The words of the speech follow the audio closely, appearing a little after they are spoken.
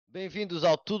Bem-vindos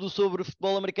ao Tudo sobre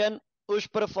Futebol Americano. Hoje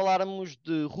para falarmos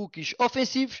de rookies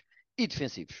ofensivos e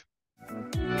defensivos.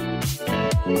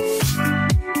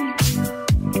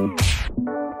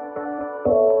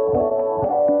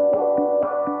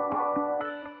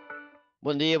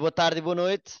 Bom dia, boa tarde e boa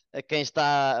noite a quem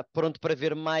está pronto para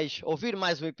ouvir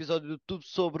mais um episódio do Tudo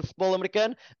sobre Futebol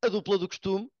Americano. A dupla do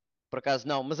costume, por acaso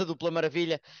não, mas a dupla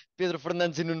maravilha, Pedro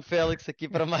Fernandes e Nuno Félix aqui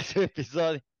para mais um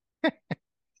episódio.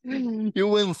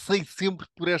 Eu ansei sempre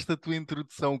por esta tua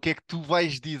introdução. O que é que tu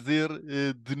vais dizer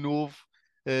de novo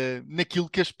naquilo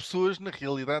que as pessoas na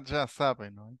realidade já sabem,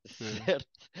 não é? Certo.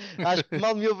 Acho que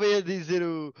mal me ouvem a dizer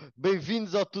o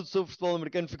bem-vindos ao Tudo sobre Futebol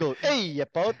Americano. Ficou, ei, é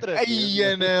para outra vez,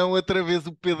 Ai, meu. não, outra vez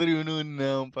o Pedro e o Nuno,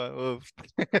 não, pá. Ouve.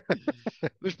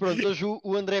 Mas pronto, hoje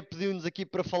o André pediu-nos aqui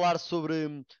para falar sobre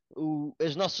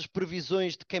as nossas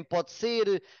previsões de quem pode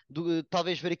ser,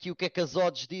 talvez ver aqui o que é que as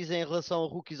odds dizem em relação a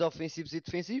rookies ofensivos e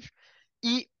defensivos.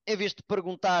 E em vez de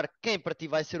perguntar quem para ti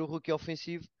vai ser o rookie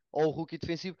ofensivo ou o rookie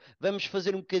defensivo, vamos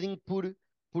fazer um bocadinho por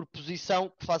posição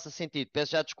que faça sentido.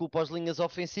 Peço já desculpa aos linhas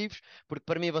ofensivos, porque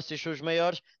para mim vocês são os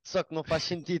maiores, só que não faz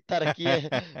sentido estar aqui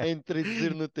a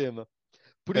introduzir no tema.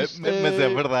 Por isso, Mas é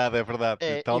verdade, é verdade.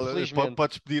 infelizmente.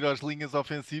 Podes pedir aos linhas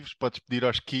ofensivos, podes pedir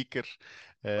aos kickers.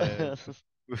 eh,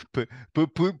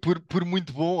 por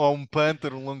muito bom, ou um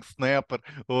punter, um long snapper,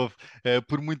 ou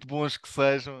por muito bons que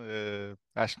sejam,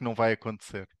 acho que não vai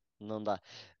acontecer. Não dá.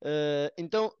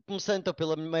 Então, começando então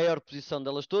pela maior posição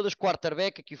delas todas,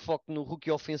 quarterback, aqui foco no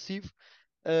rookie ofensivo.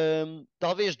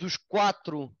 Talvez dos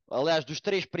quatro, aliás, dos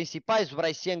três principais, o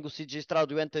Bryce Young, o CJ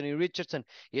Stroud e o Anthony Richardson,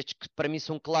 estes que para mim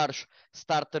são claros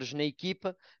starters na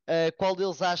equipa, qual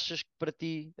deles achas que para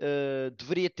ti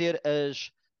deveria ter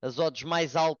as odds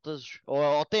mais altas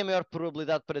ou tem a maior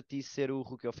probabilidade para ti ser o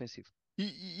rookie ofensivo?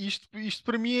 Isto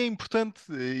para mim é importante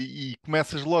e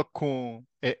começas logo com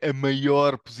a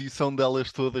maior posição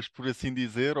delas todas, por assim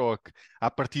dizer, ou que à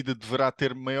partida deverá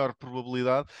ter maior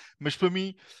probabilidade, mas para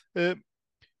mim eh,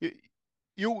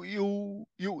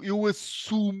 eu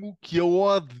assumo que a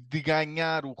odd de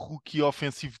ganhar o rookie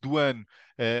ofensivo do ano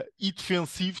e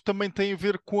defensivo também tem a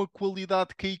ver com a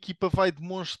qualidade que a equipa vai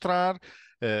demonstrar.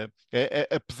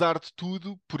 Apesar de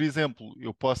tudo, por exemplo,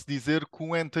 eu posso dizer que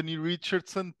o Anthony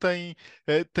Richardson tem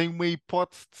uma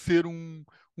hipótese de ser um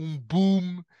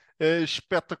boom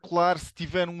espetacular se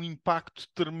tiver um impacto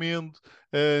tremendo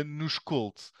nos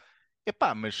Colts.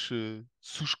 Epá, mas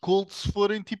se os Colts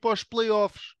forem tipo aos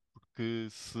playoffs, porque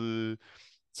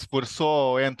se for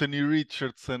só Anthony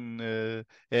Richardson,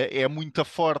 é muito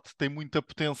forte, tem muito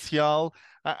potencial,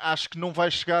 acho que não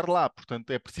vai chegar lá.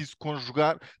 Portanto, é preciso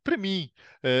conjugar, para mim,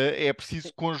 é preciso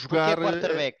Porque é conjugar.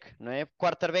 quarterback, não é?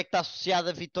 Quarterback está associado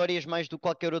a vitórias mais do que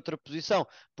qualquer outra posição,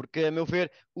 porque a meu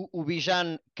ver, o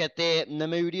Bijan, que até na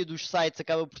maioria dos sites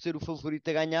acaba por ser o favorito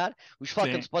a ganhar, os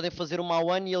Falcons Sim. podem fazer uma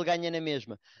ao ano e ele ganha na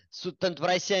mesma. Se tanto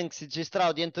Bryce Young, CJ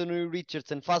Stroud e Anthony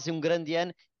Richardson fazem um grande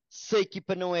ano, se a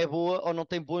equipa não é boa ou não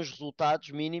tem bons resultados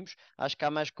mínimos, acho que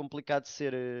há mais complicado de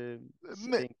ser Ma-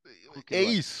 serem rookie É do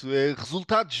ano. isso,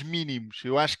 resultados mínimos.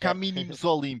 Eu acho que há É. mínimos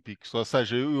olímpicos, ou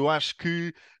seja, eu acho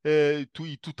que tu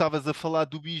estavas a falar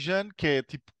do Bijan, que é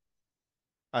tipo,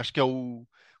 acho que é o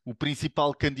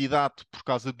principal candidato por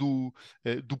causa do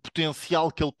potencial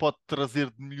que ele pode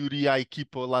trazer de melhoria à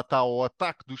equipa, lá está, ao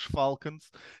ataque dos Falcons.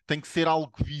 Tem que ser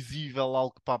algo visível,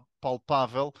 algo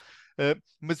palpável.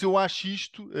 Mas eu acho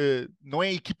isto, não é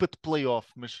a equipa de playoff,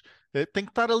 mas tem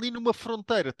que estar ali numa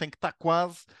fronteira, tem que estar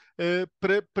quase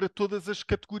para todas as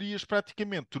categorias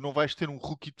praticamente. Tu não vais ter um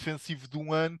rookie defensivo de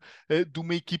um ano de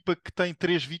uma equipa que tem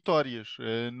 3 vitórias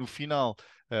no final.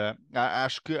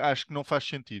 Acho que não faz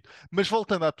sentido. Mas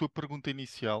voltando à tua pergunta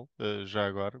inicial, já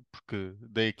agora, porque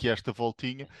dei aqui esta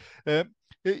voltinha, uh,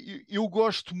 eu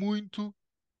gosto muito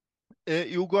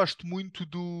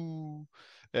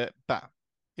pá,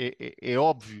 é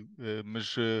óbvio,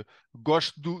 mas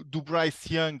gosto do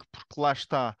Bryce Young, porque lá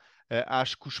está.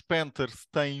 Acho que os Panthers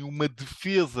têm uma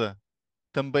defesa,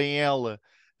 também ela.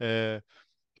 uh,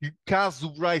 que caso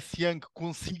o Bryce Young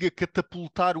consiga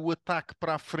catapultar o ataque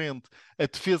para a frente, a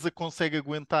defesa consegue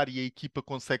aguentar e a equipa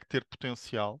consegue ter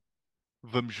potencial.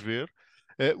 Vamos ver.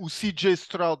 O CJ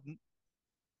Stroud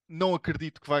não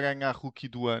acredito que vai ganhar Rookie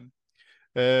do ano.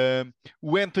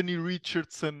 O Anthony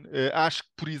Richardson, acho que,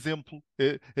 por exemplo,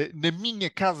 na minha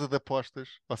casa de apostas,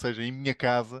 ou seja, em minha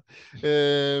casa,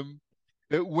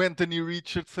 o Anthony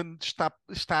Richardson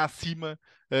está acima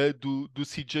do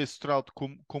CJ Stroud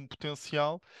como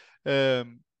potencial.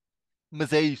 Uh,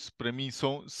 mas é isso, para mim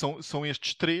são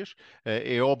estes três.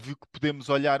 É óbvio que podemos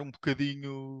olhar um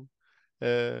bocadinho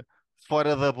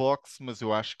fora da box, mas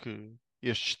eu acho que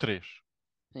estes três.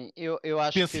 Sim, eu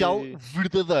acho Potencial que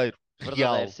verdadeiro, verdadeiro,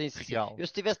 real, sim, sim, sim. real. Eu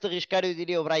se tivesse de arriscar, eu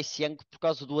diria o Bryce Young por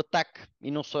causa do ataque,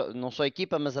 e não só a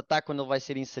equipa, mas ataque quando ele vai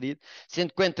ser inserido.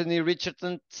 Sendo que o Anthony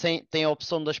Richardson tem a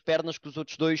opção das pernas que os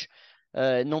outros dois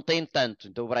não têm tanto,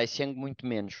 então o Bryce Young muito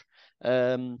menos.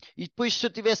 E depois, se eu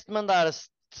tivesse de mandar, se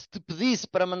te pedisse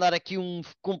para mandar aqui um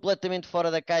completamente fora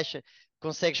da caixa,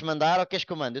 consegues mandar ou queres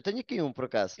que eu mande? Eu tenho aqui um por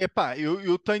acaso. Epá,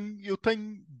 eu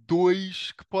tenho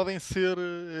dois que podem ser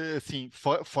assim,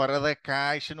 fora da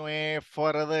caixa, não é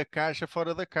fora da caixa,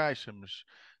 mas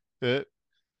eh,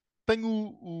 tenho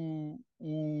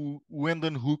o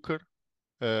Hendon Hooker,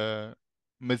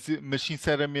 mas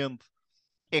sinceramente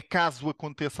é caso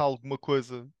aconteça alguma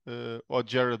coisa ao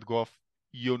Jared Goff,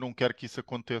 e eu não quero que isso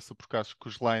aconteça porque acho que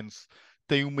os Lions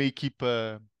têm uma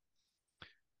equipa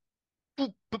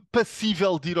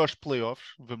passível de ir aos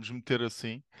playoffs, vamos meter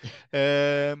assim.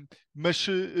 Uh, mas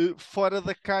fora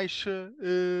da caixa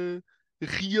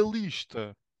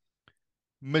realista,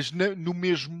 mas no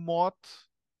mesmo mote.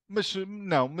 Mas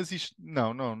não, mas isto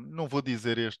não vou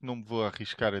dizer este, não me vou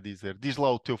arriscar a dizer. Diz lá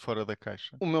o teu fora da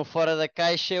caixa. O meu fora da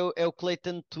caixa é o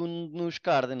Clayton Tune nos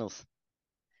Cardinals.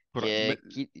 Que Pronto, é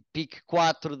pick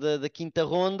 4 da quinta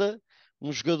ronda,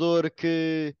 um jogador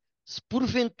que, se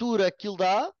porventura aquilo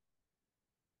dá,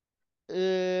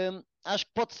 acho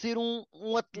que pode ser um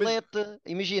mas, atleta.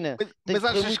 Imagina, tem mas que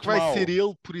correr achas que muito vai ser mal.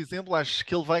 ele, por exemplo? Achas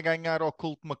que ele vai ganhar ao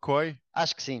Colt McCoy?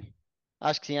 Acho que sim.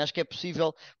 Acho que sim, acho que é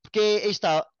possível. Porque aí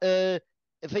está,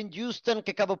 vem de Houston, que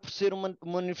acaba por ser uma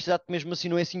universidade que mesmo assim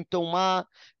não é assim tão má.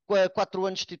 4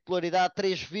 anos de titularidade,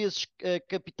 3 vezes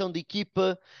capitão de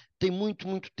equipa, tem muito,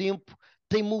 muito tempo,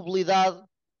 tem mobilidade,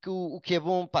 o que é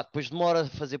bom. Pá, depois demora a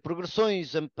fazer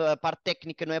progressões, a parte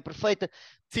técnica não é perfeita,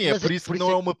 Sim, é mas por isso por que isso não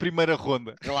é é que, uma primeira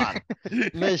ronda. claro.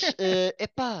 Mas, é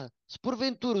pá, se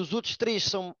porventura os outros três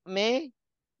são meh,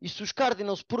 e se os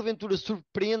Cardinals porventura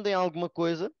surpreendem alguma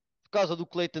coisa, por causa do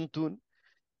Clayton Tune,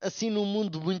 assim num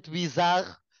mundo muito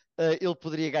bizarro, ele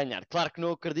poderia ganhar. Claro que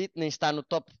não acredito, nem está no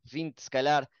top 20, se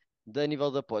calhar, da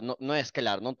nível de apoio. Não, não é se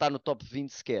calhar, não está no top 20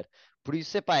 sequer. Por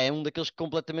isso, epá, é um daqueles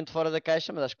completamente fora da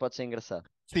caixa, mas acho que pode ser engraçado.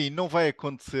 Sim, não vai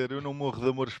acontecer. Eu não morro de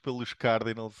amores pelos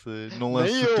Cardinals. Não Nem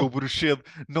lanço o teu eu, bruxedo,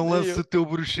 não nem lanço o eu. teu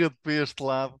bruxedo para este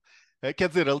lado. Quer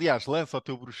dizer, aliás, lança o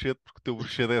teu bruxedo, porque o teu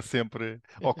bruxedo é sempre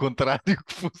ao contrário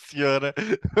que funciona.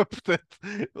 Portanto,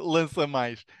 lança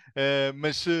mais.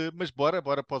 Mas bora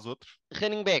para os outros.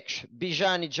 Running backs,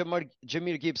 Bijan e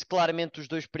Jamir Gibbs, claramente os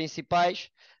dois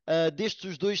principais. Destes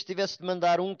os dois, se tivesse de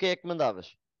mandar um, quem é que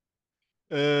mandavas?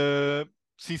 Uh,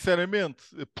 Sinceramente,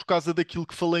 por causa daquilo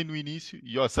que falei no início,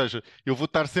 e ou seja, eu vou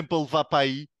estar sempre a levar para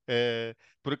aí,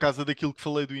 por causa daquilo que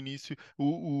falei do início,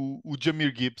 o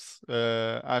Jamir Gibbs,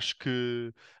 acho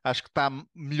que está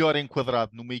melhor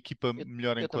enquadrado, numa equipa Eu,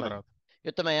 melhor eu também. enquadrada.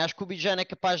 Eu também acho que o Bijan é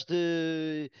capaz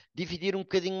de dividir um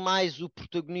bocadinho mais o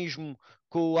protagonismo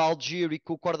com o Algier e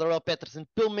com o Cordero Patterson,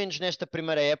 pelo menos nesta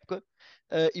primeira época.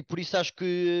 E por isso acho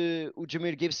que o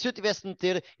Jameer Gibbs, se eu tivesse de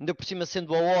meter, ainda por cima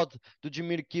sendo a odd do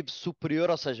Jameer Gibbs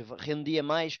superior, ou seja, rendia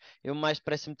mais, eu mais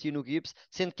depressa metia no Gibbs,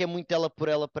 sendo que é muito ela por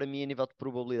ela para mim a nível de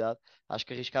probabilidade. Acho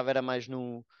que arriscava era mais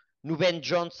no Ben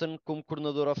Johnson como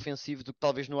coordenador ofensivo do que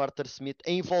talvez no Arthur Smith, a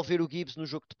envolver o Gibbs no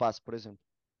jogo de passe, por exemplo.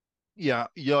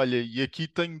 Yeah, e olha, e aqui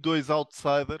tenho dois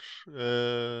outsiders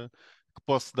que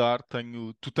posso dar.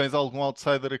 Tu tens algum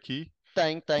outsider aqui?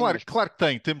 Tenho, Claro, mas. claro que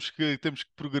tem, temos que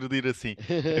progredir assim,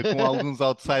 com alguns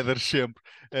outsiders sempre.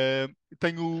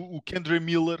 Tenho o Kendre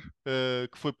Miller,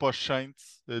 que foi para os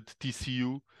Saints, de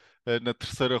TCU, na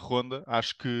terceira ronda.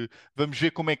 Acho que vamos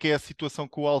ver como é que é a situação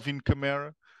com o Alvin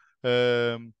Kamara.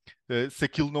 Uh, Se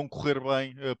aquilo não correr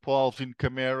bem para o Alvin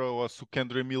Kamara, ou se o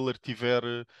Kendre Miller tiver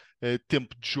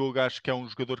tempo de jogo, acho que é um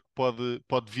jogador que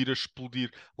pode vir a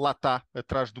explodir. Lá está,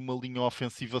 atrás de uma linha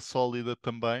ofensiva sólida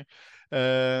também.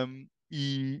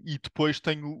 E depois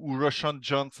tenho o Rashawn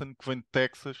Johnson, que vem de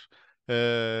Texas,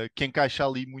 que encaixa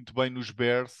ali muito bem nos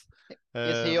Bears.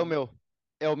 Esse aí é o Uh, meu.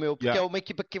 É o meu, porque é yeah. uma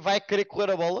equipa que vai querer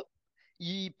correr a bola.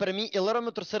 E para mim, ele era o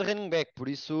meu terceiro running back, por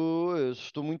isso eu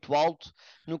estou muito alto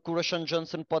no que o Rashawn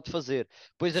Johnson pode fazer.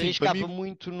 Depois Sim, para arriscava mim,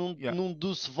 muito num, yeah. num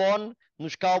Deuce Vaughn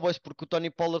nos Cowboys, porque o Tony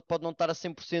Pollard pode não estar a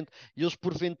 100% e eles,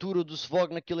 porventura, o Deuce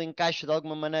Vaughn naquilo encaixa de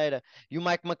alguma maneira. E o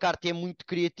Mike McCarthy é muito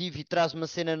criativo e traz uma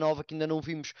cena nova que ainda não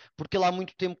vimos, porque ele há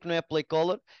muito tempo que não é play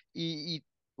caller. E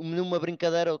numa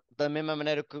brincadeira, da mesma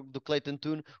maneira que do Clayton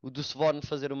Tune, o Deuce Vaughn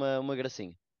fazer uma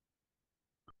gracinha.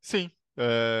 Sim,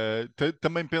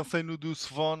 Também pensei no do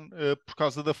Svon por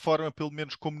causa da forma, pelo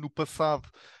menos como no passado,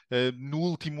 no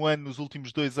último ano, nos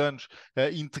últimos 2 anos,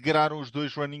 integraram os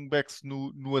dois running backs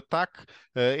no ataque.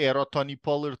 Era o Tony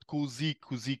Pollard com o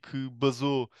Zeke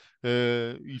basou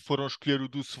e foram escolher o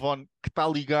do Svon, que está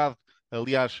ligado.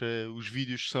 Aliás, os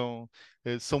vídeos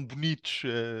são bonitos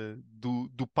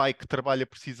do pai que trabalha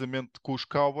precisamente com os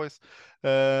Cowboys.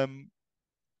 Uh,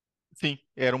 sim,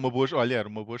 era uma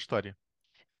boa história.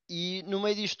 E no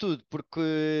meio disto tudo,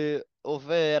 porque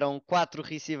houveram 4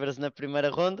 receivers na primeira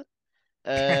ronda,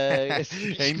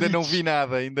 Ainda não escolhidos vi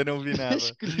nada, ainda não vi nada.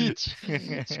 escolhidos,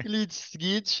 escolhidos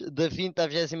seguidos, da 20 à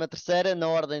 23ª, na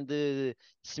ordem de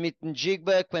Smith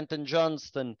Njigba, Quentin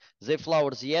Johnston, Zay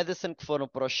Flowers e Edison, que foram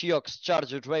para os Seahawks,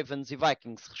 Chargers, Ravens e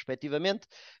Vikings, respectivamente.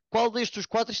 Qual destes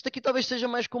 4? Isto aqui talvez seja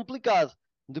mais complicado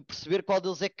de perceber qual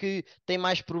deles é que tem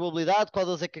mais probabilidade, qual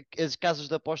deles é que as casas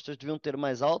de apostas deviam ter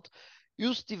mais alto.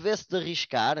 Eu, se tivesse de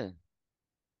arriscar,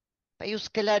 pá, eu se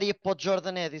calhar ia para o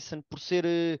Jordan Edison por ser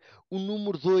o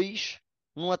número 2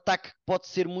 num ataque que pode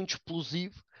ser muito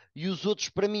explosivo e os outros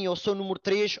para mim ou são número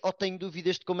 3 ou tenho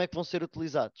dúvidas de como é que vão ser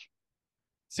utilizados.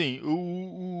 Sim,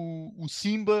 o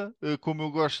Simba, como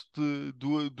eu gosto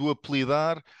de o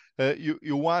apelidar,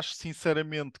 eu acho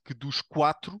sinceramente que dos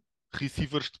quatro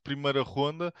receivers de primeira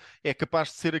ronda é capaz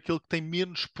de ser aquele que tem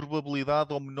menos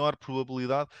probabilidade ou menor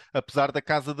probabilidade, apesar da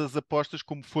casa das apostas,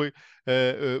 como foi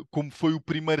o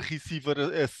primeiro receiver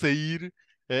a sair.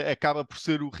 Acaba por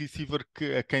ser o receiver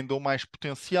a quem dou mais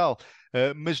potencial,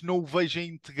 mas não o vejo a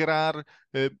integrar.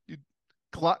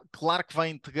 Claro que vai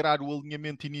integrar o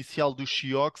alinhamento inicial dos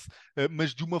Seahawks,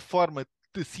 mas de uma forma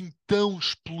assim tão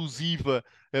explosiva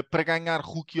para ganhar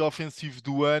rookie ofensivo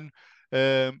do ano.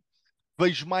 Uh,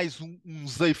 Vejo mais um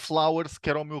Zay Flowers, que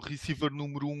era o meu receiver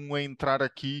número um a entrar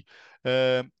aqui,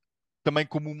 também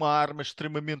como uma arma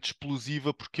extremamente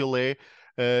explosiva, porque ele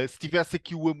é. Se tivesse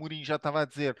aqui o Amorim já estava a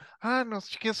dizer: não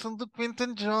se esqueçam do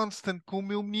Quentin Johnston com o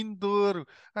meu menino de ouro,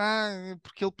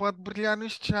 porque ele pode brilhar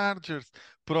nos Chargers.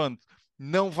 Pronto,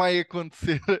 não vai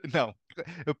acontecer. Não,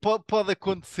 pode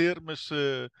acontecer,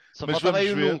 Só mas faltava vamos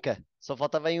aí o ver. nunca. Só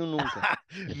faltava aí um nunca.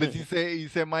 Mas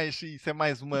isso é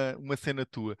mais uma cena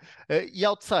tua. E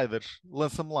Outsiders,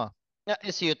 lança-me lá. É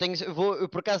assim, eu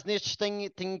por acaso nestes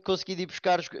tenho conseguido ir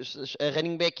buscar a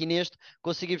running back e neste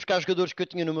consegui buscar os jogadores que eu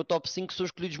tinha no meu top 5 que são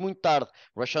escolhidos muito tarde.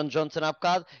 O Rashawn Johnson há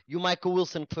bocado e o Michael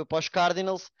Wilson que foi para os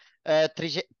Cardinals. A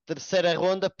terceira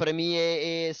ronda, para mim,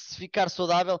 se ficar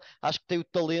saudável, acho que tem o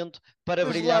talento para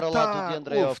Mas lá brilhar ao lado do está,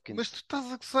 DeAndre ouve, mas tu Hopkins.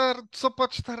 estás a gozar, tu só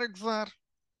podes estar a gozar.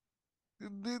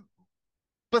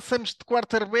 Passamos de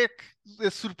quarterback, a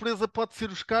surpresa pode ser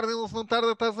os Cardinals, não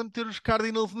tarda estás a meter os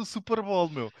Cardinals no Super Bowl,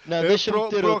 meu. Não, Eh, deixa-me para, o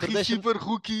ter para o outro, deixa-me receiver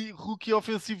rookie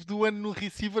ofensivo do ano no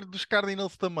receiver dos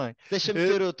Cardinals também. Deixa-me Eh,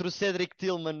 ter outro. O Cedric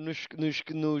Tillman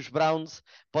nos Browns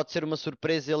pode ser uma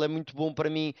surpresa. Ele é muito bom para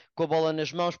mim com a bola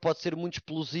nas mãos, pode ser muito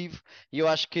explosivo e eu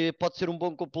acho que pode ser um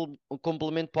bom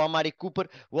complemento para o Amari Cooper.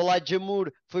 O Elijah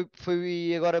Moore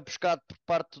foi agora buscado por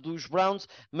parte dos Browns,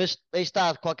 mas aí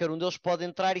está, qualquer um deles pode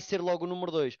entrar e ser logo o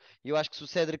número 2. Eu acho que se o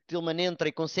Cedric Tillman entra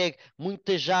e consegue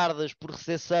muitas jardas por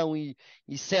recepção e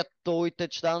 7 ou 8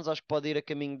 touchdowns, acho que pode ir a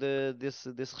caminho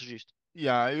desse registro.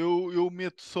 eu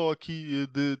meto só aqui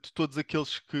de todos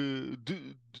aqueles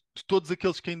de todos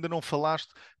aqueles que ainda não falaste,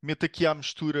 meto aqui à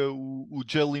mistura o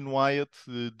Jalen Wyatt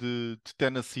de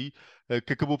Tennessee,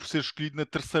 que acabou por ser escolhido na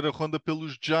terceira ronda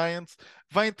pelos Giants.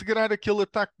 Vai integrar aquele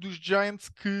ataque dos Giants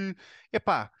que,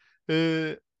 epá,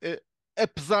 uh, uh,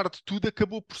 apesar de tudo,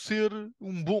 acabou por ser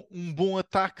um bom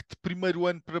ataque de primeiro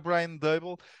ano para Brian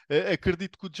Dable.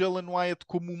 Acredito que o Jalen Wyatt,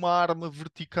 como uma arma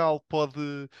vertical,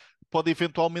 pode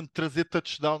eventualmente trazer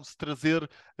touchdowns, trazer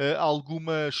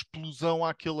alguma explosão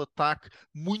àquele ataque,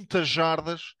 muitas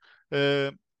jardas,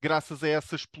 graças a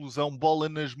essa explosão, bola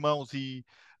nas mãos e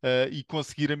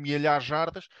conseguir amealhar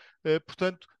jardas.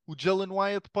 Portanto, o Jalen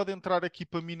Wyatt pode entrar aqui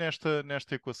para mim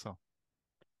nesta equação.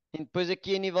 E depois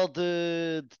aqui a nível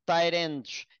de tight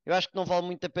ends, eu acho que não vale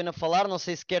muito a pena falar. Não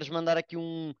sei se queres mandar aqui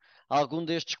algum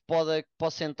destes que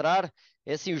possa entrar.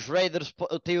 É assim, os Raiders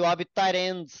têm o hábito de tight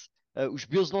ends. Os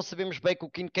Bills não sabemos bem que o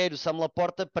Kincaid, o Sam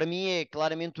Laporta, para mim é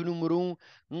claramente o número um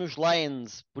nos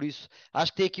Lions. Por isso,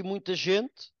 acho que tem aqui muita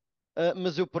gente,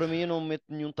 mas eu para mim eu não meto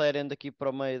nenhum tight end aqui para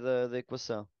o meio da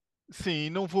equação. Sim,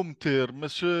 não vou meter,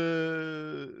 mas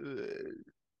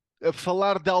a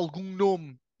falar de algum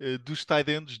nome dos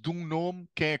tight ends, de um nome,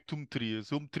 quem é que tu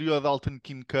meterias? Eu meteria o Dalton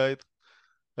Kincaid.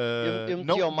 Eu meti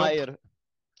Não, ao não, Mayer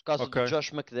por causa do ok,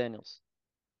 Josh McDaniels.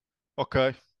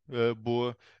 ok,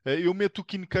 boa. Eu meto o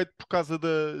Kincaid por causa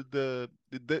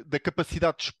da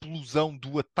capacidade de explosão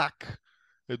do ataque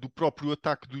do próprio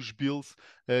ataque dos Bills,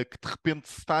 que de repente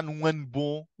se está num ano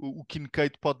bom, o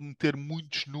Kincaid pode meter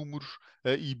muitos números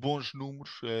e bons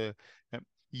números,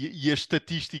 e as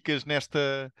estatísticas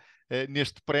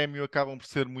neste prémio acabam por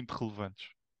ser muito relevantes.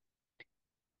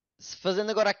 Fazendo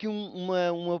agora aqui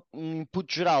um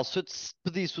input geral, se eu te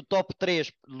pedisse o top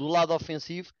 3 do lado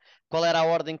ofensivo, qual era a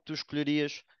ordem que tu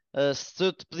escolherias? Se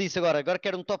eu te pedisse agora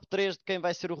quero um top 3 de quem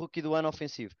vai ser o rookie do ano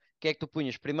ofensivo, quem é que tu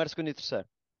punhas? Primeiro, segundo e terceiro?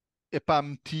 Epá,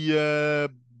 metia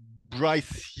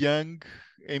Bryce Young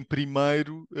em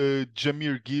primeiro,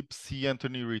 Jahmyr Gibbs e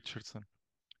Anthony Richardson.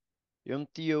 Eu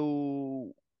metia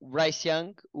o Bryce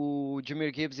Young, o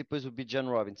Jahmyr Gibbs e depois o Bijan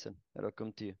Robinson. Era o que eu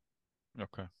metia.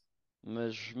 Ok.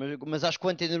 Mas acho que o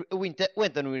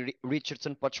Anthony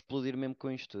Richardson pode explodir mesmo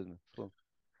com isto tudo. Pô.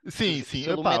 Sim, sim, Se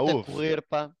ele o epá, mete a houve. correr,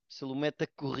 pá. Se ele o mete a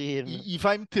correr, meu. E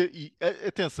vai meter,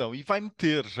 atenção, e vai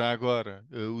meter já agora,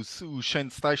 o Shane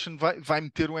Station vai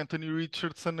meter o Anthony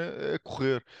Richardson a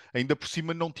correr. Ainda por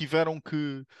cima não tiveram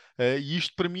que. E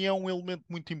isto para mim é um elemento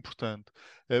muito importante,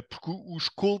 porque os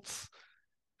Colts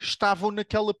estavam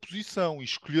naquela posição e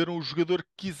escolheram o jogador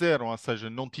que quiseram, ou seja,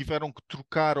 não tiveram que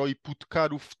trocar ou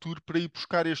hipotecar o futuro para ir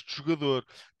buscar este jogador.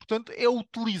 Portanto, é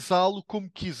utilizá-lo como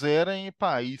quiserem,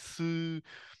 epá, e se.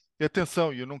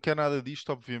 Atenção, eu não quero nada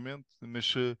disto, obviamente, mas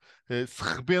se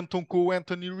rebentam com o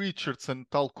Anthony Richardson,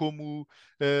 tal como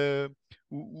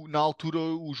na altura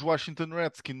os Washington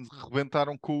Redskins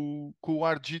rebentaram com o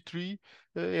RG3,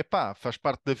 epá, faz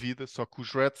parte da vida, só que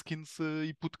os Redskins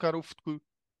hipotecaram o futuro.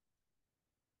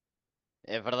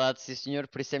 É verdade, sim senhor.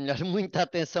 Por isso é melhor muita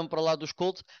atenção para o lado dos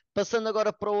Colts. Passando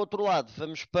agora para o outro lado,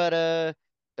 vamos para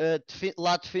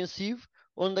lado defensivo,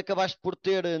 onde acabaste por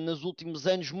ter nos últimos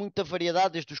anos muita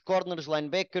variedade, desde os corners,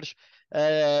 linebackers,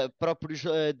 próprios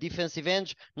defensive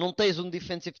ends. Não tens um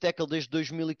defensive tackle desde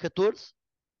 2014.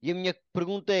 E a minha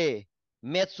pergunta é: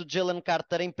 metes o Jalen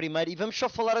Carter em primeiro? E vamos só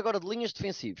falar agora de linhas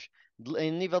defensivas,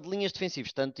 em nível de linhas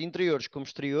defensivas, tanto interiores como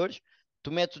exteriores.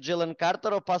 Tu metes o Jalen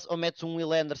Carter ou metes um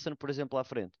Will Anderson, por exemplo, à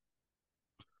frente?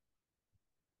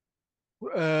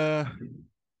 Ah,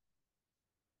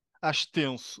 acho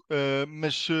tenso,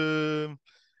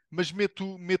 mas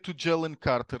meto o Jalen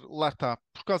Carter, lá está,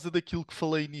 por causa daquilo que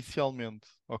falei inicialmente,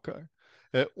 ok?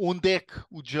 Onde é que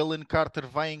o Jalen Carter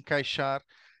vai encaixar?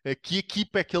 Que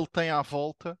equipa é que ele tem à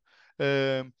volta?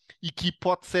 E que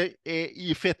hipóteses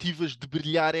efetivas de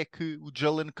brilhar é que o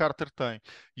Jalen Carter tem?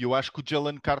 E eu acho que o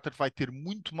Jalen Carter vai ter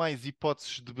muito mais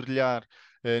hipóteses de brilhar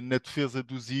na defesa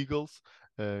dos Eagles,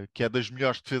 que é das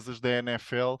melhores defesas da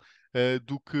NFL,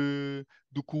 do que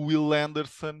o Will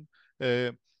Anderson,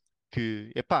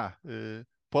 que, epá,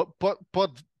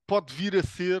 pode vir a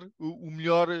ser o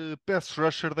melhor pass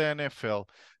rusher da NFL.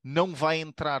 Não vai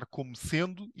entrar como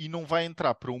sendo e não vai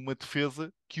entrar para uma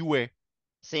defesa que o é.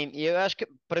 Sim, e eu acho que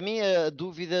para mim a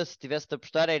dúvida, se tivesse de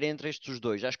apostar, era entre estes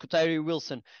dois. Acho que o Tyree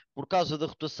Wilson, por causa da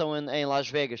rotação em Las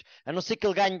Vegas, a não ser que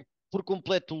ele ganhe por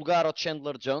completo o lugar ao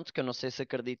Chandler Jones, que eu não sei se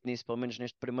acredito nisso, pelo menos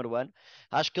neste primeiro ano,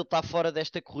 acho que ele está fora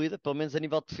desta corrida, pelo menos a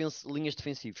nível de linhas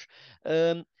defensivos.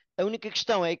 Hum, a única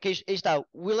questão é que aí está,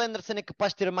 o Will Anderson é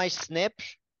capaz de ter mais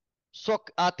snaps. Só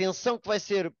que a atenção que vai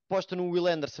ser posta no Will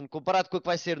Anderson, comparado com a que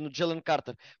vai ser no Jalen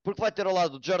Carter, porque vai ter ao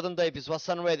lado o Jordan Davis, o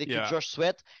Hassan Reddick e o Yeah, Josh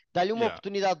Sweat, dá-lhe uma yeah.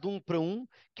 oportunidade de 1 para 1,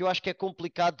 que eu acho que é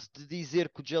complicado de dizer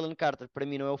que o Jalen Carter para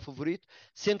mim não é o favorito,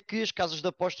 sendo que as casas de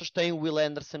apostas têm o Will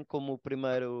Anderson como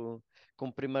primeiro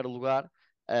lugar.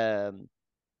 Ah,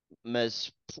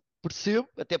 mas percebo,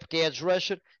 até porque é edge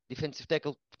rusher, defensive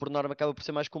tackle por norma acaba por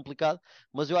ser mais complicado,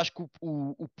 mas eu acho que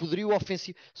o poderio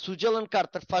ofensivo, se o Jalen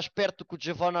Carter faz perto do que o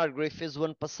Javon Hargrave fez o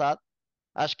ano passado,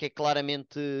 acho que é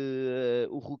claramente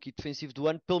o rookie defensivo do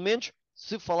ano, pelo menos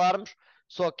se falarmos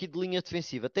só aqui de linha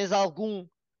defensiva. Tens algum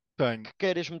Tenho, que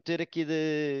queiras meter aqui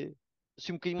de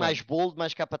assim, um bocadinho mais tenho. bold,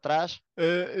 mais cá para trás?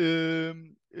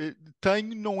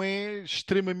 Tenho, não é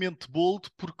extremamente bold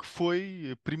porque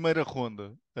foi a primeira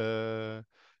ronda.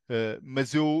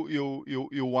 Mas eu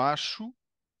acho,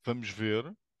 vamos ver,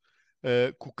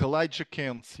 que o Kalijah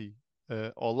Kancey,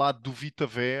 ao lado do Vita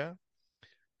Vea,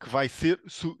 que vai ser,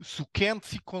 se o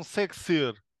Kancey consegue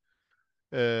ser,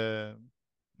 uh,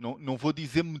 não vou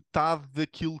dizer metade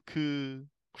daquilo que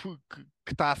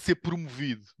está a ser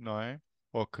promovido, não é?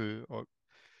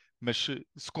 Mas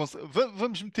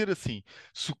vamos meter assim: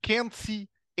 se o Kensey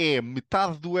é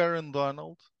metade do Aaron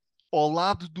Donald, ao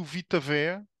lado do Vita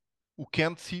Vea, o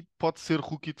Kensey pode ser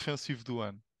rookie defensivo do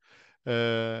ano.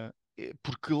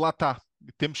 Porque lá está.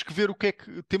 Temos que ver o que é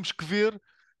que temos que ver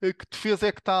que defesa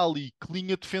é que está ali, que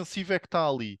linha defensiva é que está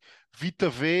ali. Vita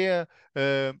Vea,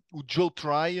 o Joe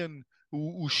Tryon,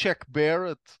 o Shaq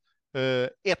Barrett,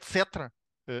 etc.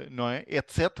 Não é?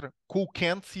 Etc. Com o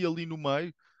Kensey ali no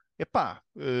meio. epá,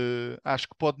 acho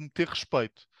que pode meter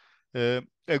respeito.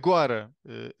 Agora,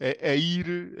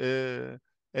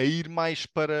 a ir mais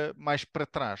para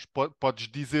trás, podes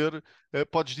dizer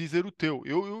o teu.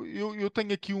 Eu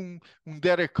tenho aqui um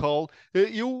Derek Hall.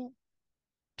 Eu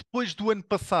depois do ano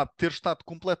passado ter estado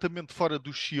completamente fora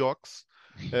dos Seahawks,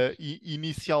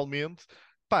 inicialmente,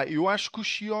 pá, eu acho que os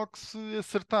Seahawks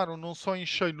acertaram não só em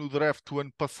cheio no draft do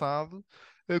ano passado,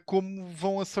 como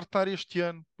vão acertar este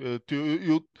ano.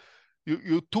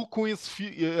 Eu estou com esse.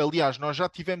 Aliás, nós já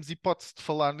tivemos hipótese de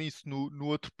falar nisso no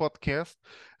outro podcast.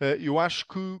 Eu acho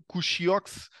que os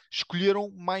Seahawks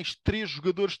escolheram mais três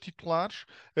jogadores titulares,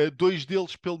 dois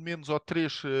deles, pelo menos, ou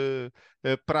três,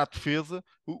 para a defesa.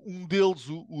 Um deles,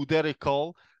 o Derek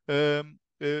Hall.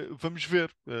 Vamos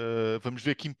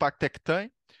ver que impacto é que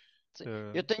tem. Sim.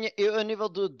 Uh, Eu, a nível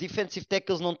de defensive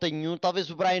tackles não tenho nenhum, talvez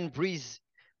o Brian Breeze,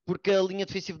 porque a linha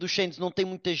defensiva dos Saints não tem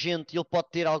muita gente e ele pode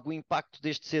ter algum impacto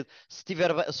desde cedo. Se tiver,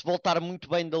 se voltar muito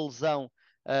bem da lesão,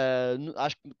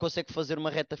 acho que consegue fazer uma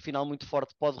reta final muito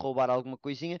forte, pode roubar alguma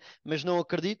coisinha, mas não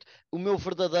acredito. O meu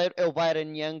verdadeiro é o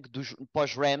Byron Young dos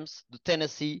pós-Rams, do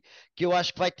Tennessee, que eu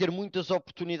acho que vai ter muitas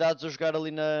oportunidades a jogar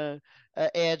ali na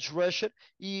edge rusher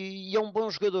e é um bom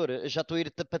jogador. Já estou a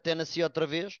ir para Tennessee outra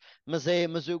vez, mas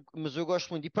eu gosto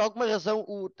muito. E por alguma razão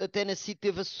a Tennessee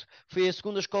foi a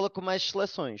segunda escola com mais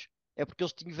seleções. É porque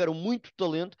eles tiveram muito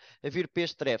talento a vir para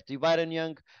este draft. E Byron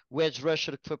Young, o edge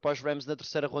rusher que foi para os Rams na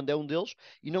terceira ronda, é um deles.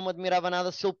 E não me admirava nada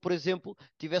se ele, por exemplo,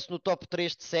 tivesse no top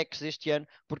 3 de sacks este ano,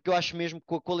 porque eu acho mesmo que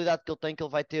com a qualidade que ele tem, que ele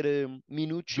vai ter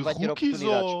minutos e de vai ter rookies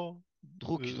oportunidades. ou. De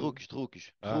rookies, de uh, rookies, de rookies,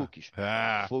 de ah, rookies.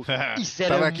 ah, Fogo. Isso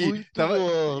era estava aqui, muito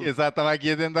bom. estava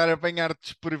aqui a tentar apanhar-te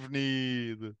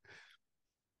desprevenido.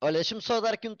 Olha, deixa-me só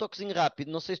dar aqui um toquezinho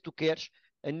rápido. Não sei se tu queres,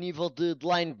 a nível de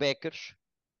linebackers,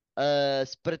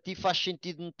 se para ti faz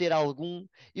sentido meter algum.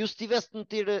 Eu, se tivesse de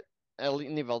meter a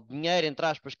nível de dinheiro, entre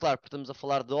aspas, claro, porque estamos a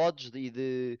falar de odds e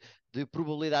de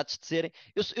probabilidades de serem,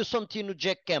 eu só meti no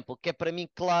Jack Campbell, que é para mim,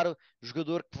 claro,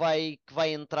 jogador que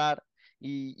vai entrar.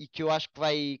 E que eu acho que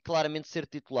vai claramente ser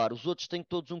titular. Os outros têm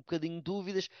todos um bocadinho de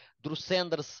dúvidas. Drew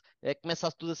Sanders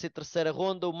começa tudo a ser terceira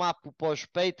ronda. O Mapo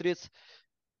pós-Patriots.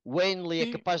 O Ainley é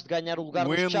Sim, capaz de ganhar o lugar o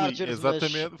nos Henley, Chargers, mas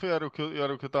exatamente, era o que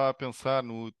eu estava a pensar.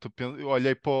 Eu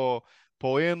olhei para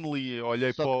o Henley,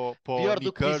 olhei só que para o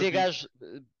Nick Kirby.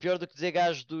 pior do que dizer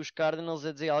gajo dos Cardinals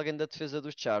é dizer alguém da defesa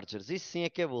dos Chargers. Isso sim é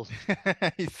que é bolo.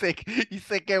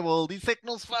 Isso é que é bold, isso é que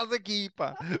não se faz aqui,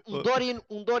 pá.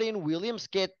 Um Dorian Williams,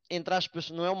 que é, entre aspas,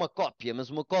 não é uma cópia, mas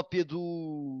uma cópia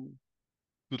do,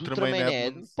 Do do Tremaine Tremaine Edmunds,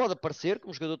 Edmonds. pode aparecer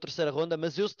como jogador de terceira ronda,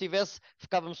 mas eu se tivesse,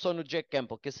 ficava-me só no Jack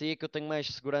Campbell, que esse aí é que eu tenho mais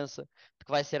segurança de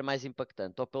que vai ser mais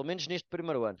impactante, ou pelo menos neste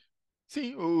primeiro ano.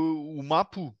 Sim, o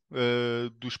Mapo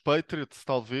dos Patriots,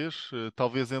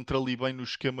 talvez entre ali bem no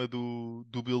esquema do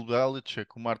Bill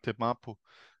Belichick, o Marte Mapo,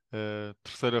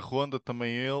 terceira ronda,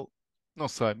 também ele, não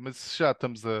sei, mas já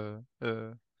estamos a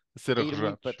ser A ir muito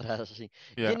para arrojados. trás, assim.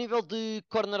 E a Yeah. nível de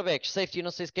cornerbacks, safety,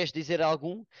 não sei se queres dizer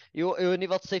algum. Eu a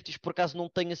nível de safeties, por acaso, não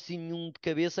tenho assim nenhum de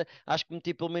cabeça. Acho que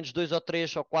meti pelo menos dois ou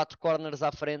três ou quatro corners à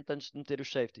frente antes de meter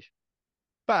os safeties.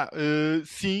 Pá,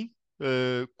 sim,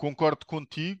 concordo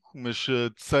contigo, mas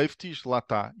de safeties, lá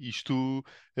está. Isto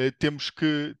temos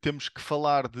que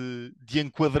falar de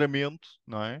enquadramento,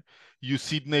 não é? E o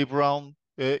Sidney Brown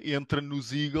entra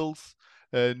nos Eagles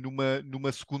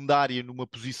numa secundária, numa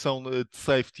posição de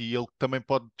safety. Ele também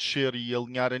pode descer e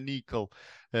alinhar a níquel,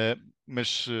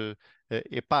 mas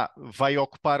epá, vai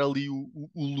ocupar ali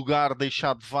o lugar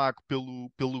deixado vago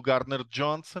pelo Gardner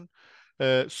Johnson.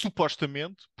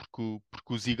 Supostamente, porque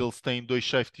os Eagles têm dois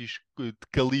safeties de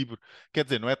calibre, quer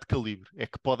dizer, não é de calibre, é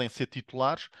que podem ser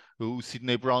titulares. O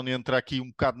Sidney Brown entra aqui um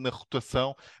bocado na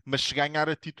rotação, mas se ganhar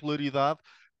a titularidade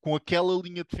com aquela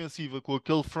linha defensiva, com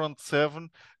aquele front seven,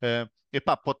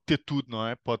 epá, pode ter tudo, não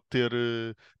é? Pode ter,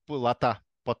 pô, lá está.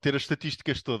 Pode ter as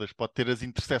estatísticas todas, pode ter as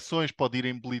interseções, pode ir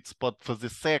em blitz, pode fazer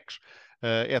sacks,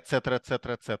 etc, etc,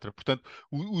 etc. Portanto,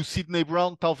 o Sidney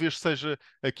Brown talvez seja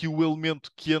aqui o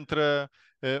elemento que entra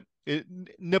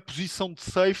na posição de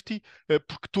safety,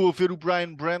 porque estou a ver o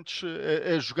Brian Branch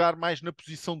a jogar mais na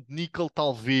posição de nickel,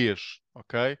 talvez.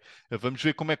 Ok? Vamos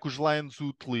ver como é que os Lions o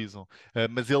utilizam.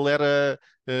 Mas ele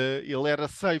era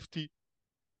safety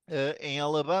em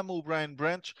Alabama, o Brian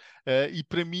Branch, e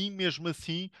para mim, mesmo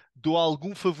assim, dou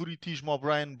algum favoritismo ao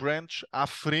Brian Branch à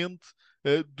frente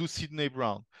do Sidney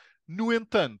Brown. No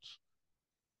entanto,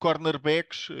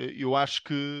 cornerbacks, eu acho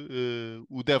que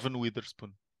o Devon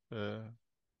Witherspoon, uh,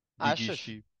 digo isto Achas?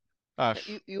 e Eu,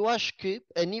 acho. eu acho que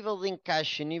a nível de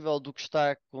encaixe, a nível do que está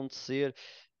a acontecer,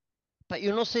 pá,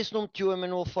 eu não sei se não meti o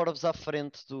Emmanuel Forbes à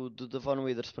frente do Devon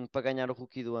Witherspoon para ganhar o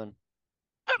Rookie do ano.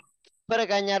 para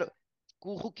ganhar,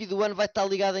 o rookie do ano vai estar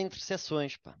ligado a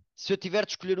interseções, pá. Se eu tiver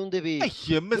de escolher um DB, Ai,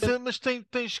 mas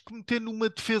tens que meter numa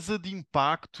defesa de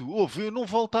impacto. Ouve, eu não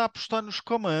volto a apostar nos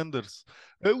Commanders.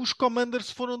 Os Commanders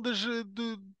foram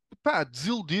pá,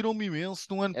 desiludiram-me imenso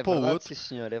de um ano é para o verdade, outro. sim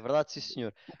senhor, é verdade, sim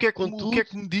senhor. O que é Contudo,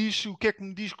 que me diz, o que é que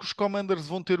me diz que os Commanders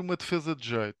vão ter uma defesa de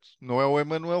jeito? Não é o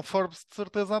Emmanuel Forbes de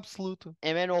certeza absoluta.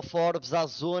 Emmanuel Forbes, à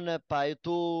zona, pá, eu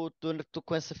estou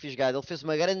com essa fisgada. Ele fez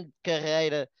uma grande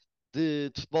carreira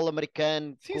de futebol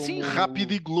americano Sim, sim, rápido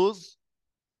como, e goloso.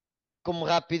 como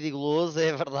rápido e guloso,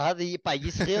 é verdade, e pá,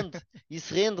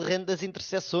 rende das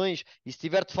interseções. E se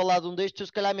tiver-te falado um destes, eu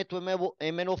se calhar meto o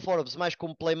Emmanuel Forbes mais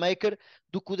como playmaker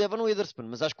do que o Devon Witherspoon,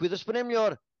 mas acho que o Witherspoon é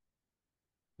melhor.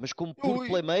 Mas como puro Eu,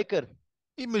 playmaker,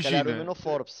 se calhar o imagina, Emmanuel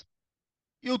Forbes.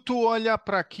 eu estou a olhar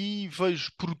para aqui e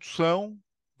vejo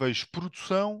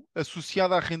produção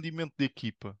associada a rendimento da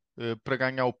equipa, para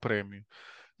ganhar o prémio.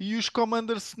 E os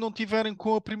Commanders, se não tiverem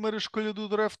com a primeira escolha do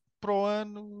draft para o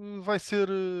ano, vai ser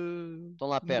Estão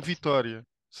lá uma perto. vitória.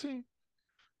 Sim.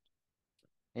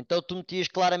 Então tu metias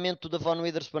claramente o Devon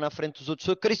Witherspoon à frente dos outros.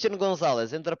 Se o Christian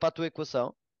Gonzalez entra para a tua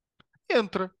equação,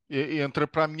 Entra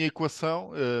para a minha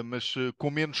equação, mas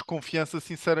com menos confiança,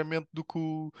 sinceramente, do que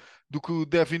o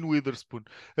Devin Witherspoon.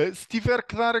 Se tiver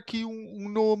que dar aqui um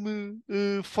nome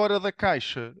fora da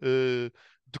caixa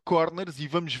de corners, e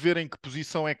vamos ver em que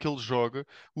posição é que ele joga,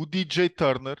 o DJ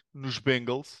Turner, nos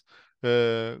Bengals,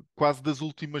 quase das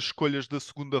últimas escolhas da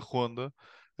segunda ronda.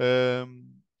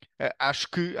 eh, acho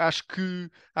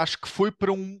que foi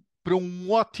para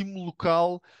um ótimo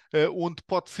local onde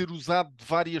pode ser usado de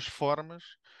várias formas,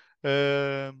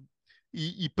 uh,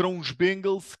 e para uns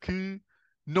Bengals que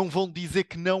não vão dizer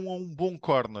que não a um bom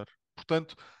corner.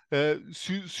 Portanto,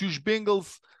 se os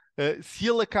Bengals, se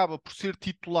ele acaba por ser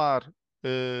titular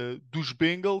dos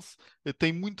Bengals,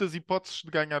 tem muitas hipóteses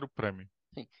de ganhar o prémio.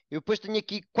 sim. Eu depois tenho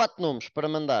aqui quatro nomes para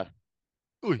mandar.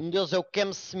 Ui, Um deles é o Cam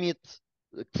Smith,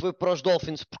 que foi para os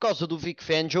Dolphins por causa do Vic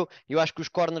Fangio. Eu acho que os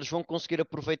corners vão conseguir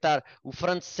aproveitar o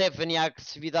front seven e a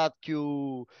agressividade que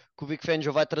o Vic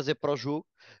Fangio vai trazer para o jogo.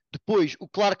 Depois, o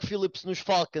Clark Phillips nos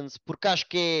Falcons, porque acho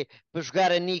que é para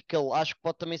jogar a nickel, acho que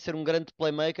pode também ser um grande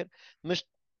playmaker. Mas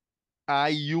há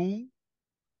aí um,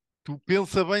 tu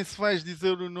pensa bem se vais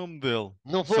dizer o nome dele.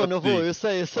 não vou, Só te não vou, digo. eu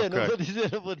sei, não Ok. vou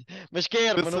dizer, não vou mas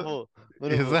quero, mas não Pensa- vou.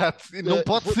 Mas não vou. Exato, não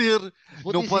pode Vou, ser,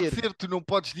 vou não pode dizer, ser, tu não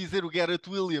podes dizer o Garrett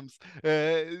Williams,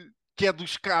 que é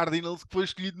dos Cardinals, que foi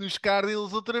escolhido nos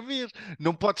Cardinals outra vez.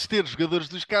 Não podes ter jogadores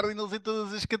dos Cardinals em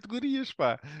todas as categorias,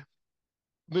 pá.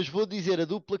 mas vou dizer a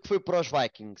dupla que foi para os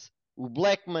Vikings. O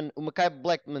Blackman, o Mackay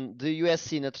Blackman de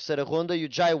USC na terceira ronda e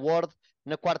o Jai Ward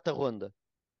na quarta ronda.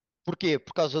 Porquê?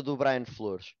 Por causa do Brian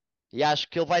Flores. E acho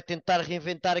que ele vai tentar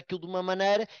reinventar aquilo de uma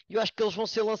maneira e eu acho que eles vão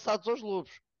ser lançados aos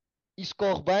lobos. Isso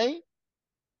corre bem,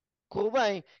 correu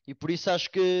bem. E por isso acho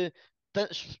que,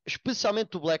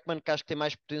 especialmente o Blackman, que acho que tem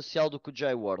mais potencial do que o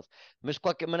Jay Ward. Mas de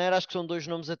qualquer maneira, acho que são dois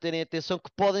nomes a terem atenção que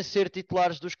podem ser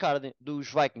titulares dos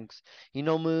Vikings. E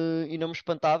não me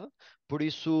espantava. Por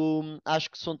isso, acho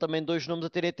que são também dois nomes a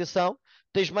terem atenção.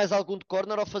 Tens mais algum de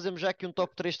corner ou fazemos já aqui um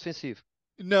top 3 defensivo?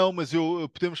 Não, mas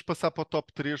podemos passar para o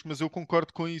top 3, mas eu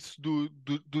concordo com isso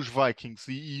dos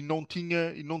Vikings e não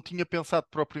tinha pensado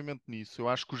propriamente nisso. Eu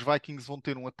acho que os Vikings vão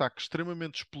ter um ataque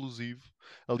extremamente explosivo.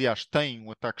 Aliás, têm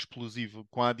um ataque explosivo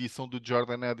com a adição do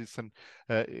Jordan Addison,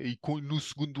 no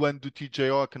segundo ano do TJ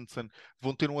Hawkinson,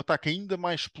 vão ter um ataque ainda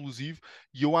mais explosivo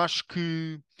e eu acho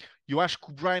que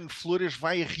o Brian Flores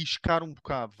vai arriscar um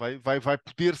bocado, vai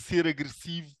poder ser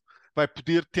agressivo, vai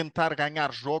poder tentar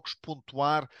ganhar jogos,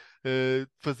 pontuar,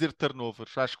 fazer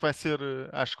turnovers. Acho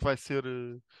que vai ser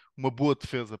uma boa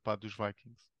defesa, pá, dos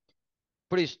Vikings.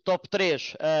 Por isso, top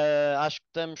 3, acho que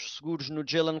estamos seguros no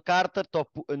Jalen Carter,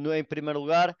 em primeiro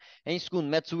lugar. Em segundo,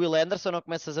 metes o Will Anderson ou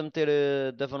começas a meter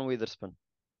Devon Witherspoon?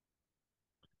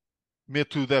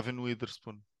 Mete o Devin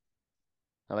Witherspoon.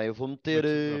 Tá bem, eu Mete o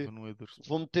Devin Witherspoon.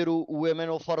 vou meter o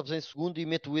Emmanuel Forbes em segundo e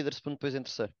meto o Witherspoon depois em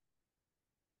terceiro.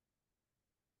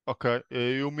 Ok,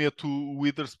 eu meto o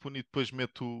Witherspoon e depois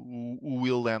meto o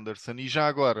Will Anderson. E já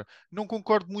agora, não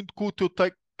concordo muito com o teu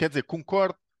take, quer dizer,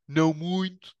 concordo, não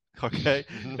muito, ok,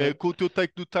 com o teu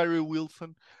take do Tyree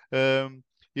Wilson. Um,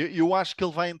 eu acho que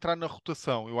ele vai entrar na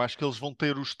rotação. Eu acho que eles vão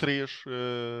ter os três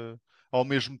ao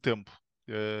mesmo tempo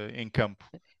em campo.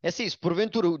 É assim, se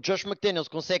porventura o Josh McDaniels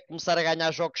consegue começar a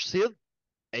ganhar jogos cedo,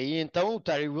 aí então o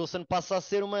Terry Wilson passa a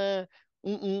ser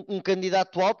um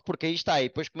candidato alto, porque aí está, e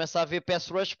depois começa a haver pass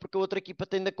rush porque a outra equipa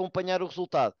tem de acompanhar o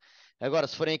resultado. Agora,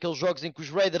 se forem aqueles jogos em que os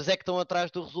Raiders é que estão atrás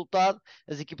do resultado,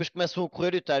 as equipas começam a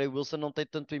correr e o Terry Wilson não tem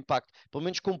tanto impacto, pelo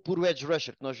menos como puro edge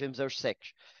rusher, que nós vemos é os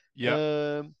sacks. Yeah.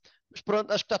 Uh, Mas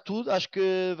pronto, acho que está tudo. Acho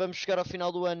que vamos chegar ao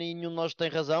final do ano e nenhum de nós tem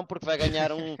razão, porque vai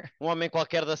ganhar um homem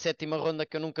qualquer da sétima ronda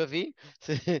que eu nunca vi.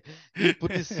 E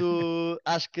por isso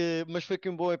acho que. Mas foi aqui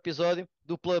um bom episódio.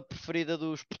 Dupla preferida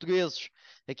dos portugueses.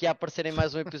 Aqui a aparecer em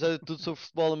mais um episódio de tudo sobre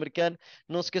futebol americano.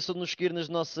 Não se esqueçam de nos seguir nas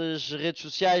nossas redes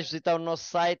sociais, visitar o nosso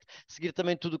site, seguir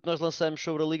também tudo o que nós lançamos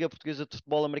sobre a Liga Portuguesa de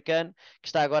Futebol Americano, que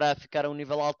está agora a ficar a um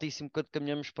nível altíssimo quando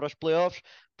caminhamos para os playoffs.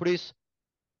 Por isso,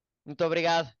 muito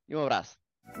obrigado e um abraço.